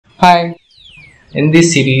Hi, in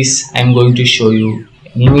this series I am going to show you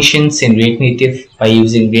animations in React Native by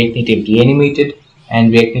using React Native Reanimated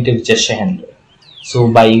and React Native Gesture Handler.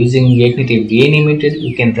 So by using React Native Reanimated,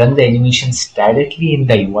 we can run the animations directly in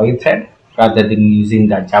the UI thread rather than using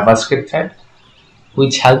the JavaScript thread,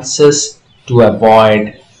 which helps us to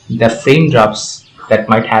avoid the frame drops that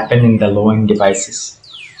might happen in the low-end devices.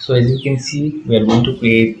 So as you can see, we are going to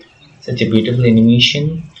create such a beautiful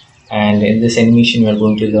animation, and in this animation we are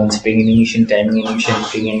going to learn spring animation, timing animation,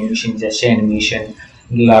 spring animation, gesture animation,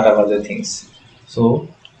 and a lot of other things. So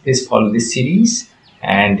please follow this series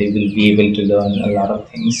and you will be able to learn a lot of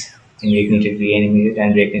things in React Native Reanimated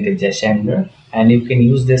and React Native Gesture Handler, and you can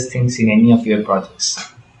use these things in any of your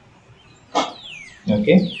projects.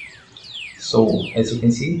 Okay, so as you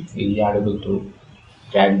can see, we are able to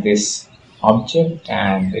drag this object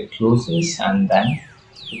and it closes, and then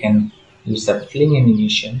we can use the fling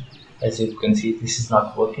animation. As you can see, this is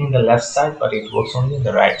not working in the left side, but it works only in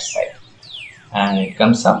the right side, and it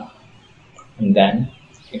comes up and then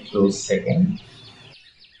it closes again.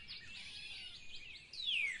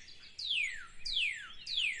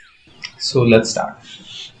 So let's start.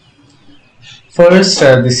 First,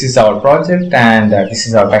 this is our project, and this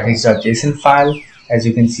is our package.json file. As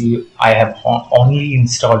you can see, I have only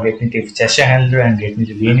installed React Native Gesture Handler and React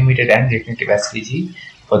Native Reanimated and React Native SVG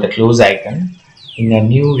for the close icon in a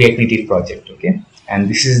new React Native project. Okay, and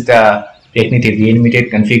this is the React Native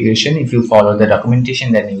Reanimated configuration. If you follow the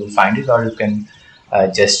documentation, then you will find it, or you can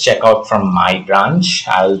just check out from my branch.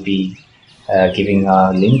 I will be giving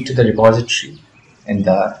a link to the repository in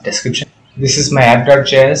the description. This is my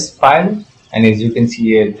app.js file, and as you can see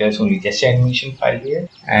here, there's only gesture animation file here,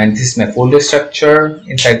 and this is my folder structure.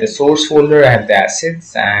 Inside the source folder I have the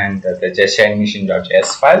assets and the gesture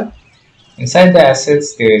animation.js file. Inside the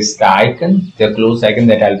assets there is the icon, the close icon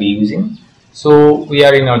that I'll be using. So we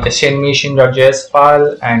are in our gesture animation.js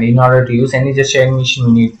file, and in order to use any gesture animation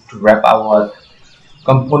we need to wrap our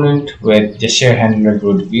component with gesture handler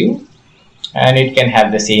root view, and it can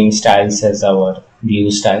have the same styles as our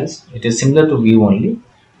view styles. It is similar to view only.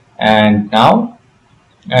 And now,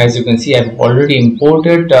 as you can see, I've already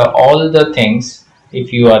imported all the things.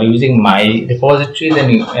 If you are using my repository,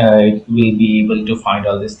 then you will be able to find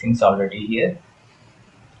all these things already here.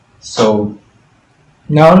 So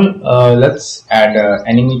now let's add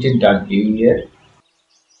animated.view here.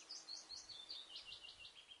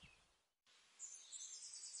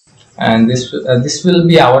 And this will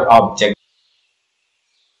be our object.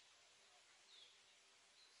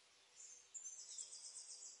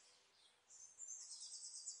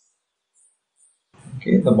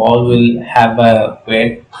 Okay, the ball will have a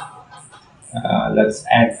width. Let's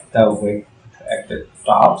add the width at the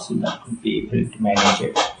top so that we'll be able to manage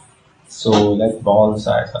it. So let ball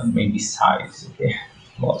size or maybe size. Okay,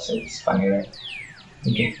 ball size is funny, right?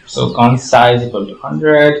 Okay, so const size equal to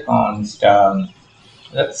 100. Const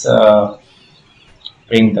let's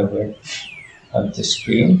bring the width of the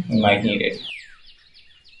screen. We might need it.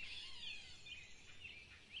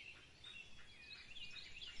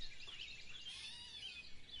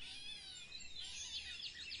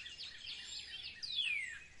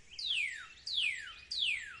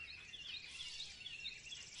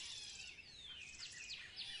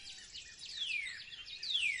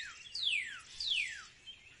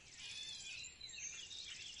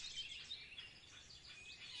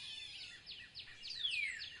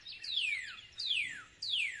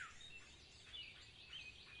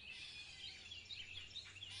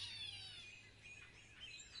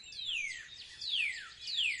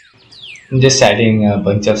 I'm just adding a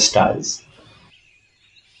bunch of styles.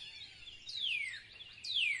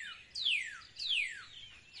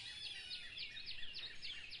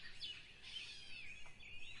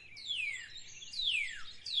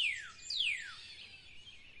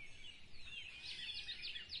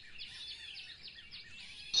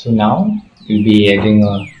 So now we'll be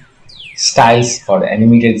adding styles for the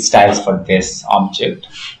animated styles for this object.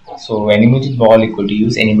 So animated ball equal to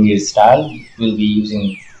use animated style. We'll be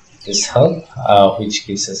using this hub, which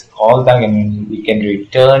gives us a callback, and we can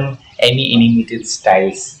return any animated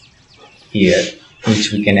styles here,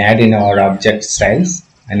 which we can add in our object styles,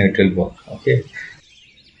 and it will work. Okay.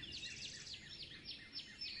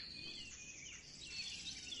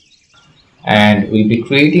 And we'll be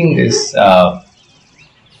creating this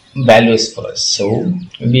values first. So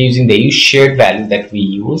we'll be using the use shared value that we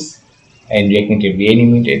use in React Native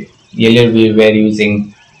Reanimated. Earlier we were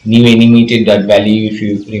using new animated.value. If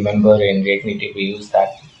you remember, in React Native we use that.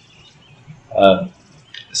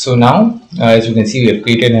 So now as you can see, we have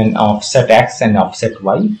created an offset x and offset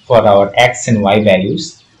y for our x and y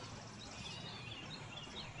values.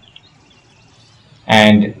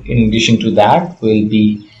 And in addition to that, we'll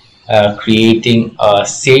be creating a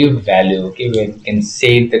saved value, okay, where we can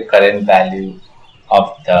save the current value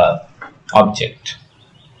of the object.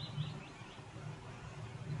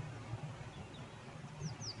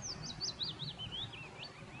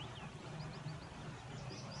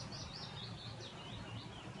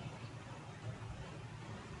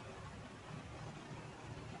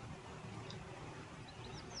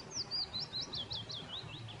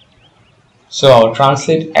 So our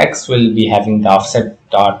translate x will be having the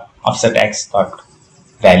offset x dot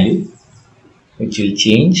value, which will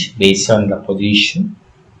change based on the position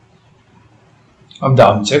of the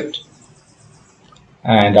object,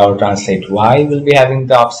 and our translate y will be having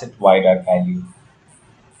the offset y dot value,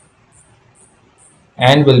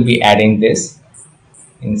 and we'll be adding this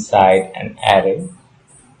inside an array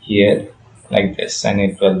here like this, and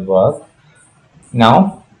it will work.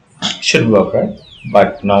 Now should work, right?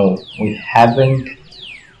 But no, we haven't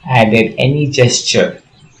added any gesture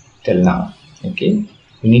till now. Okay,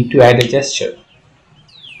 we need to add a gesture.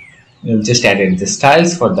 We've just added the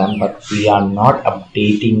styles for them, but we are not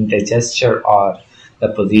updating the gesture or the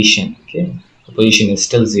position. Okay, the position is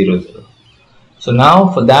still 0, 0. So now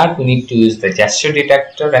for that we need to use the gesture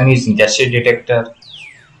detector. I'm using gesture detector.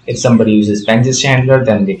 If somebody uses pen gesture handler,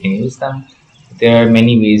 then they can use them. There are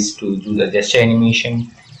many ways to do the gesture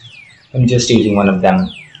animation. I'm just using one of them.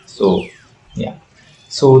 So yeah.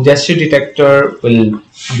 So gesture detector will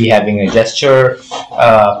be having a gesture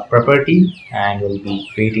property, and will be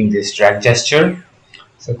creating this drag gesture.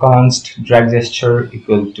 So const drag gesture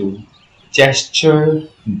equal to gesture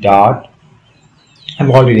dot, I've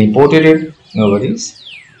already imported it, no worries,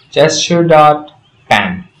 gesture dot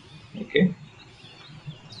pan, okay,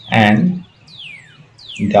 and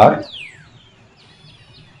dot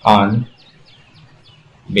on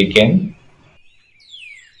begin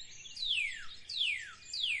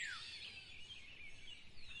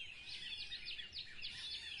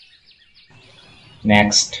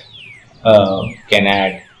next. Can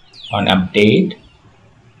add on update,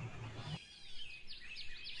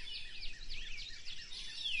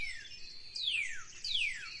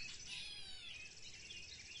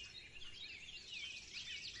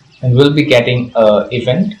 and we'll be getting a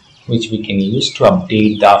event which we can use to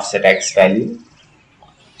update the offset x value.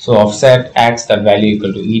 So offset x that value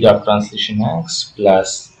equal to e dot translation x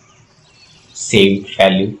plus saved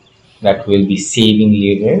value that will be saving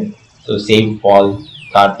later. So save ball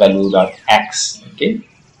dot value dot x. Okay.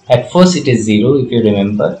 At first it is 0. If you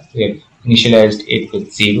remember, we have initialized it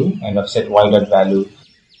with 0, and offset y dot value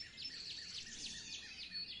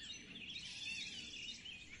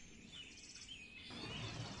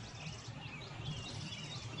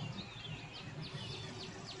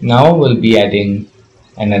now we'll be adding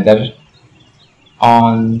another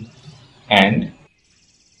on, and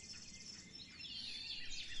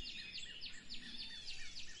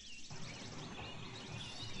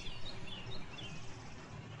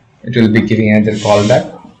it will be giving another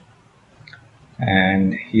callback,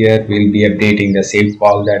 and here we'll be updating the save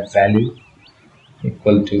call that value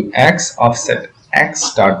equal to x offset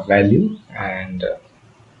x dot value, and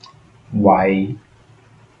y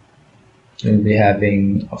will be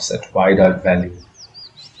having offset y dot value.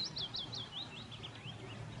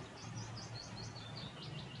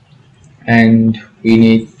 And we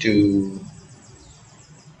need to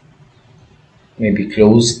maybe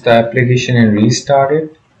close the application and restart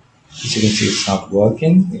it. As you can see, it's not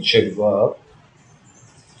working. It should work.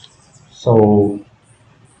 So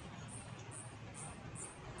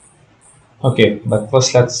okay, but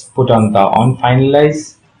first let's put on the on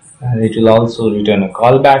finalize, and it will also return a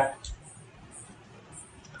callback,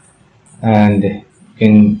 and you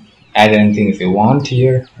can add anything if you want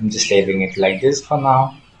here. I'm just leaving it like this for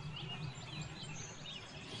now.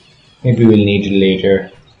 Maybe we'll need it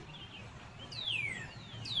later.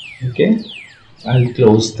 Okay, I'll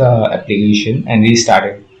close the application and restart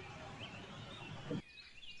it.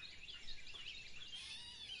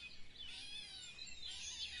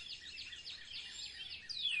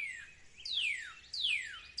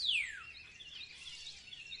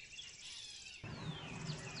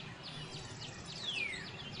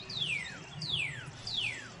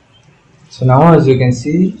 So now as you can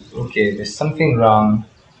see, okay, there's something wrong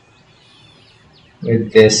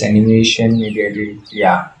with this animation. Maybe I did,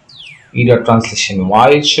 yeah, e dot translation y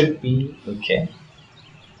it should be, okay.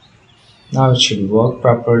 Now it should work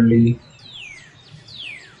properly.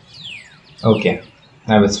 Okay,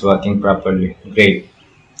 now it's working properly. Great.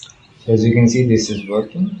 So as you can see, this is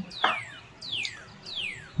working.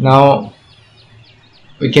 Now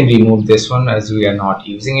we can remove this one as we are not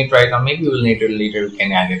using it right now. Maybe we'll need it later. We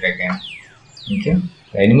can add it again. Okay,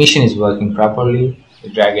 the animation is working properly, the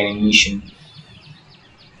drag animation,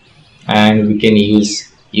 and we can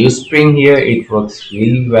use spring here. It works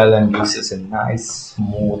really well and gives us a nice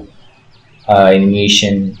smooth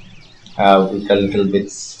animation with a little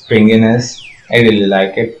bit springiness. I really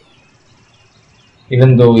like it,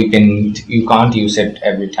 even though you can't use it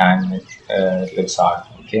every time. It looks hard.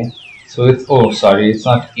 Okay, so it's, oh sorry, it's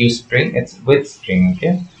not use spring, it's with spring.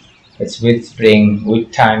 Okay, it's with spring,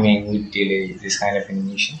 with timing, with delay, this kind of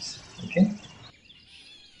animations. Okay,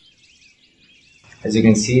 as you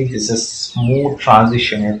can see, this is smooth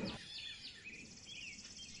transition. It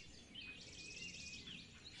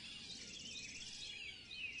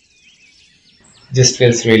just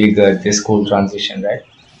feels really good, this cool transition, right?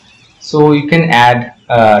 So you can add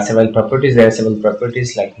several properties. There are several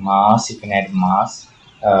properties like mass. You can add mass,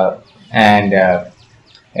 and there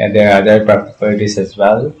are other properties as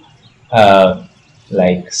well, uh,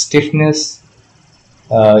 like stiffness.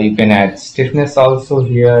 You can add stiffness also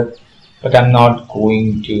here, but I'm not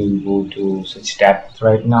going to go to such depth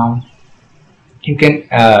right now. You can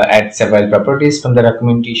add several properties from the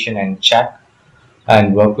documentation and check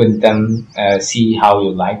and work with them, see how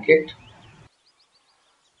you like it.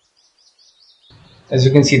 As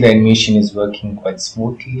you can see, the animation is working quite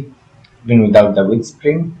smoothly, even without the width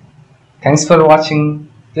spring. Thanks for watching.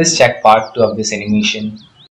 Please check part 2 of this animation.